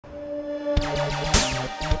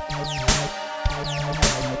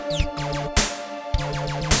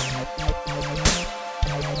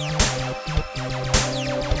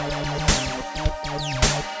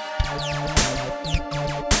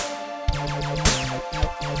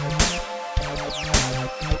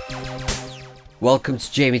Welcome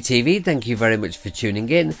to Jamie TV, thank you very much for tuning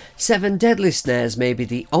in. 7 Deadly Snares may be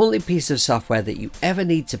the only piece of software that you ever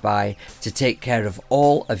need to buy to take care of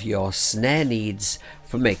all of your snare needs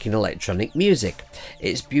for making electronic music.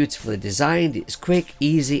 It's beautifully designed, it's quick,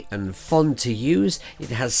 easy and fun to use. It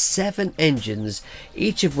has 7 engines,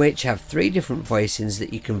 each of which have 3 different voicings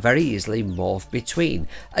that you can very easily morph between.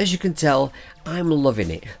 As you can tell, I'm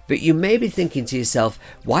loving it, but you may be thinking to yourself,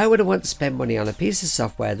 why would I want to spend money on a piece of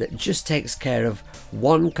software that just takes care of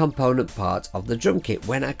one component part of the drum kit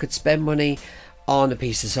when I could spend money on a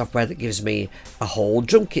piece of software that gives me a whole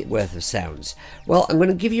drum kit worth of sounds? Well, I'm going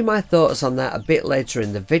to give you my thoughts on that a bit later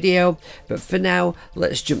in the video, but for now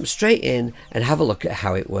let's jump straight in and have a look at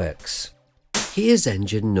how it works. Here's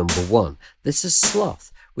engine number 1. This is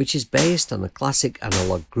Sloth, which is based on a classic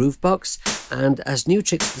analog groove box, and as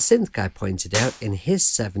Newtrix the Synth guy pointed out in his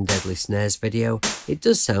 7 Deadly Snares video, it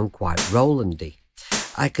does sound quite Rolandy.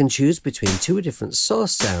 I can choose between 2 different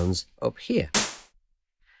source sounds up here.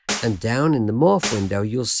 And down in the morph window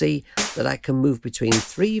you'll see that I can move between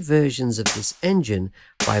 3 versions of this engine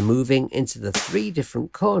by moving into the 3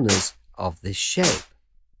 different corners of this shape.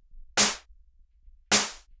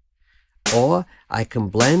 Or I can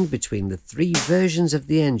blend between the 3 versions of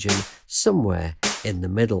the engine somewhere in the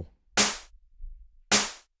middle.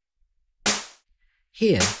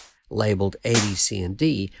 Here, labelled A, B, C and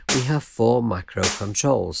D, we have 4 macro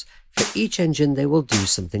controls. For each engine they will do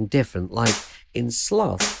something different, like in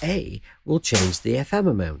Sloth, A will change the FM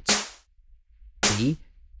amount, B,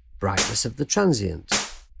 brightness of the transient,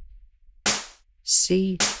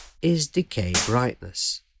 C is decay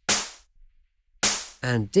brightness,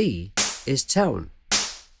 and D is tone.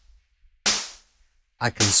 I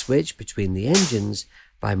can switch between the engines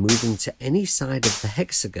by moving to any side of the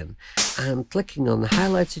hexagon and clicking on the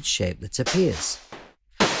highlighted shape that appears.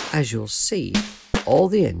 As you'll see, all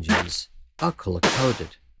the engines are colour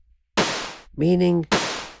coded, meaning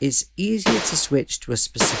it's easier to switch to a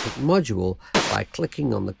specific module by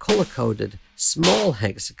clicking on the colour coded small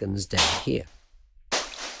hexagons down here.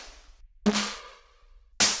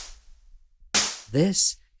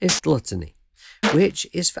 This is Gluttony, which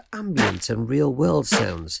is for ambient and real world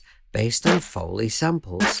sounds based on Foley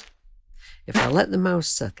samples. If I let the mouse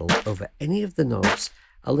settle over any of the knobs,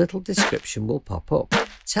 a little description will pop up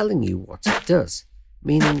telling you what it does,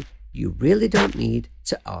 meaning you really don't need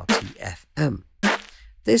to RTFM.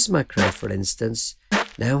 This macro, for instance,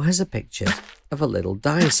 now has a picture of a little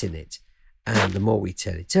dice in it, and the more we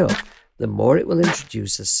turn it up, the more it will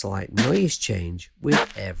introduce a slight noise change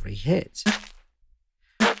with every hit.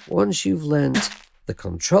 Once you've learned the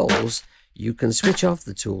controls, you can switch off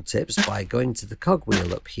the tooltips by going to the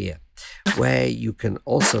cogwheel up here, where you can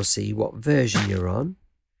also see what version you're on,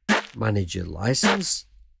 manage your license,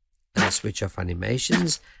 and switch off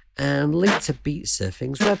animations, and link to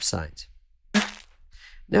Beatsurfing's website.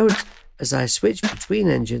 Note, as I switch between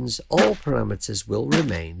engines, all parameters will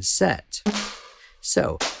remain set.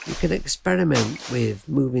 So, you can experiment with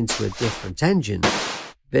moving to a different engine,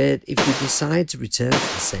 but if you decide to return to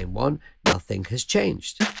the same one, nothing has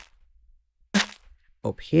changed.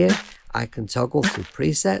 Up here, I can toggle through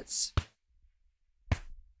presets,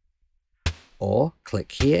 or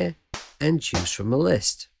click here and choose from a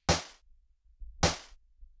list.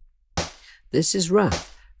 This is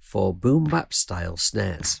Wrath for boom bap style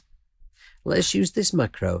snares. Let's use this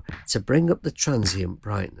macro to bring up the transient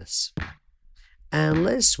brightness. And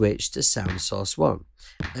let's switch to sound source 1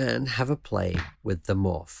 and have a play with the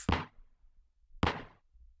morph.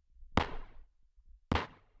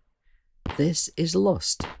 This is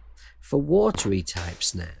Lust for watery type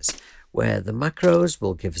snares, where the macros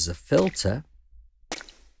will give us a filter,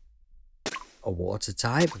 a water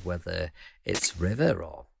type, whether it's river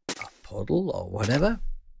or a puddle or whatever,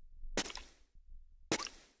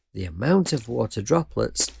 the amount of water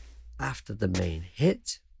droplets after the main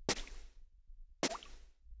hit,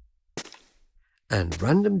 and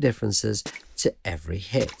random differences to every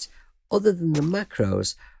hit. Other than the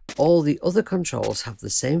macros, all the other controls have the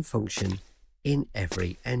same function in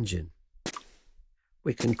every engine.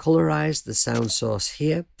 We can colorize the sound source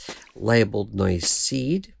here, labeled noise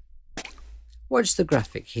seed. Watch the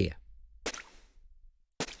graphic here.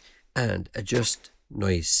 And adjust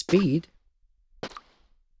noise speed.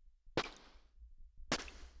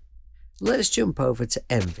 Let's jump over to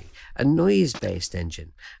Envy, a noise-based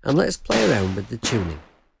engine, and let's play around with the tuning.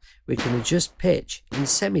 We can adjust pitch in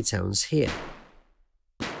semitones here,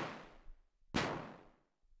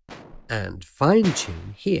 and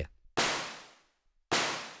fine-tune here.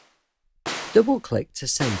 Double-click to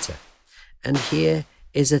center, and here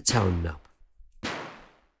is a tone knob.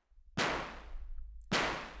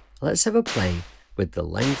 Let's have a play with the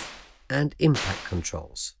length and impact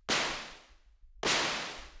controls.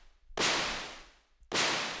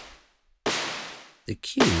 The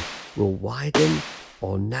Q will widen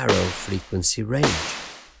or narrow frequency range,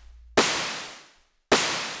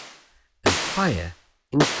 and Fire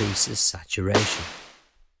increases saturation.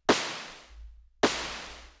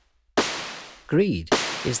 Greed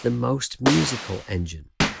is the most musical engine.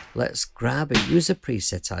 Let's grab a user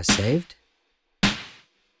preset I saved.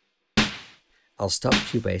 I'll stop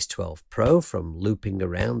Cubase 12 Pro from looping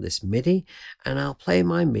around this MIDI, and I'll play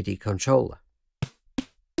my MIDI controller.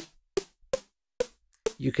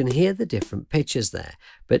 You can hear the different pitches there,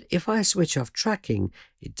 but if I switch off tracking,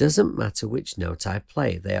 it doesn't matter which note I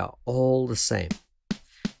play, they are all the same.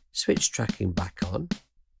 Switch tracking back on.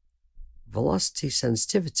 Velocity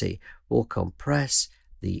sensitivity will compress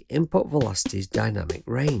the input velocity's dynamic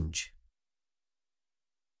range.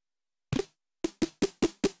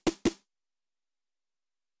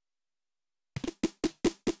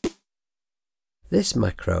 This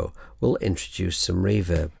macro will introduce some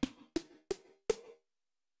reverb.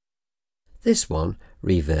 This one,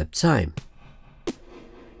 reverb time.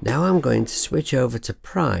 Now I'm going to switch over to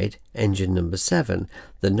Pride, engine number 7,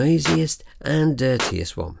 the noisiest and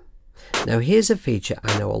dirtiest one. Now here's a feature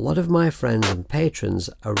I know a lot of my friends and patrons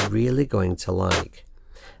are really going to like.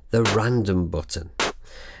 The random button.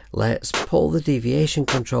 Let's pull the deviation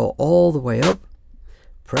control all the way up,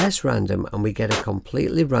 press random, and we get a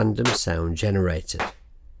completely random sound generated.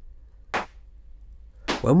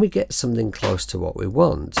 When we get something close to what we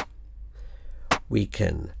want, we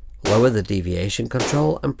can lower the deviation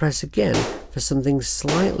control and press again for something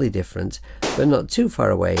slightly different but not too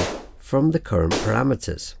far away from the current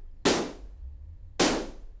parameters.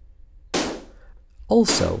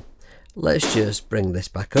 Also, let's just bring this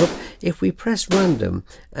back up. If we press random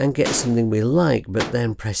and get something we like but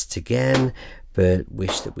then press it again but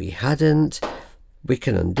wish that we hadn't, we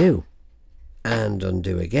can undo and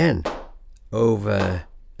undo again, over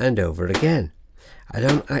and over again. I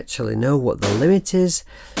don't actually know what the limit is,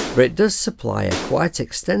 but it does supply a quite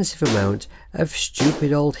extensive amount of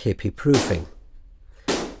stupid old hippie proofing.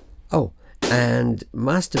 Oh, and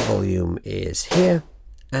master volume is here,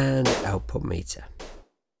 and output meter.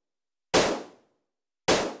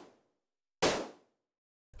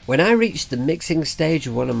 When I reach the mixing stage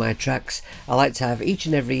of one of my tracks, I like to have each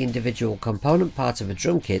and every individual component part of a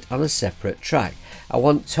drum kit on a separate track. I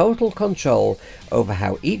want total control over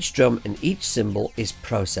how each drum and each cymbal is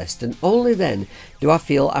processed, and only then do I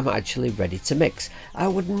feel I'm actually ready to mix. I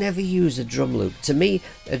would never use a drum loop. To me,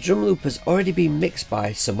 a drum loop has already been mixed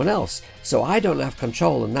by someone else, so I don't have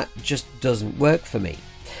control, and that just doesn't work for me.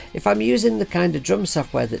 If I'm using the kind of drum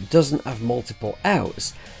software that doesn't have multiple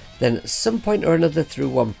outs, then at some point or another through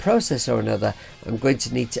one process or another, I'm going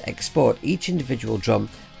to need to export each individual drum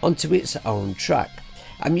onto its own track.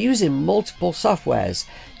 I'm using multiple softwares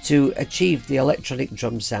to achieve the electronic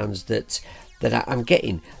drum sounds that I'm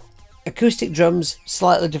getting. Acoustic drums,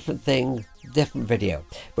 slightly different thing, different video.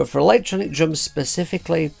 But for electronic drums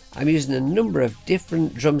specifically, I'm using a number of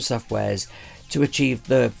different drum softwares to achieve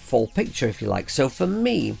the full picture, if you like. So for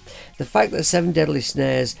me, the fact that 7 Deadly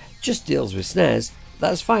Snares just deals with snares,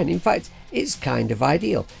 that's fine. In fact, it's kind of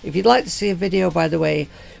ideal. If you'd like to see a video, by the way,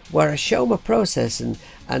 where I show my process and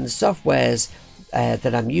softwares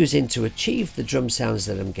that I'm using to achieve the drum sounds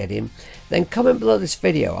that I'm getting, then comment below this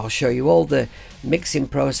video. I'll show you all the mixing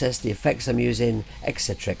process, the effects I'm using,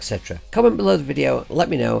 etc, etc. Comment below the video, let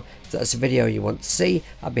me know if that's a video you want to see.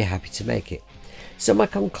 I'd be happy to make it. So my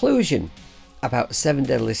conclusion about 7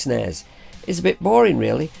 Deadly Snares is a bit boring,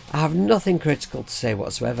 really. I have nothing critical to say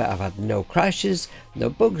whatsoever. I've had no crashes, no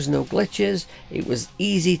bugs, no glitches. It was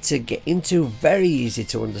easy to get into, very easy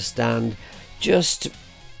to understand. Just,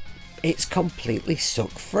 it's completely suck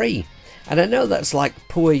free. And I know that's like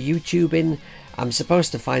poor YouTubing. I'm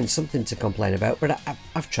supposed to find something to complain about, but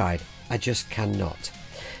I've tried. I just cannot.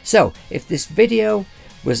 So if this video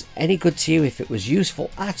was any good to you, if it was useful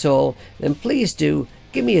at all, then please do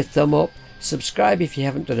give me a thumb up. Subscribe if you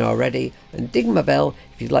haven't done already, and ding my bell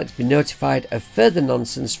if you'd like to be notified of further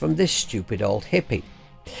nonsense from this stupid old hippie.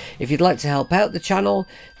 If you'd like to help out the channel,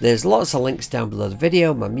 there's lots of links down below the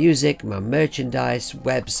video, my music, my merchandise,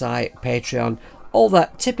 website, Patreon, all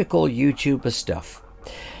that typical YouTuber stuff.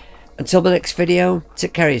 Until the next video,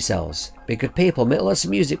 take care of yourselves, be good people, make lots of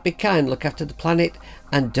music, be kind, look after the planet,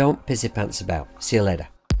 and don't pissy pants about. See you later.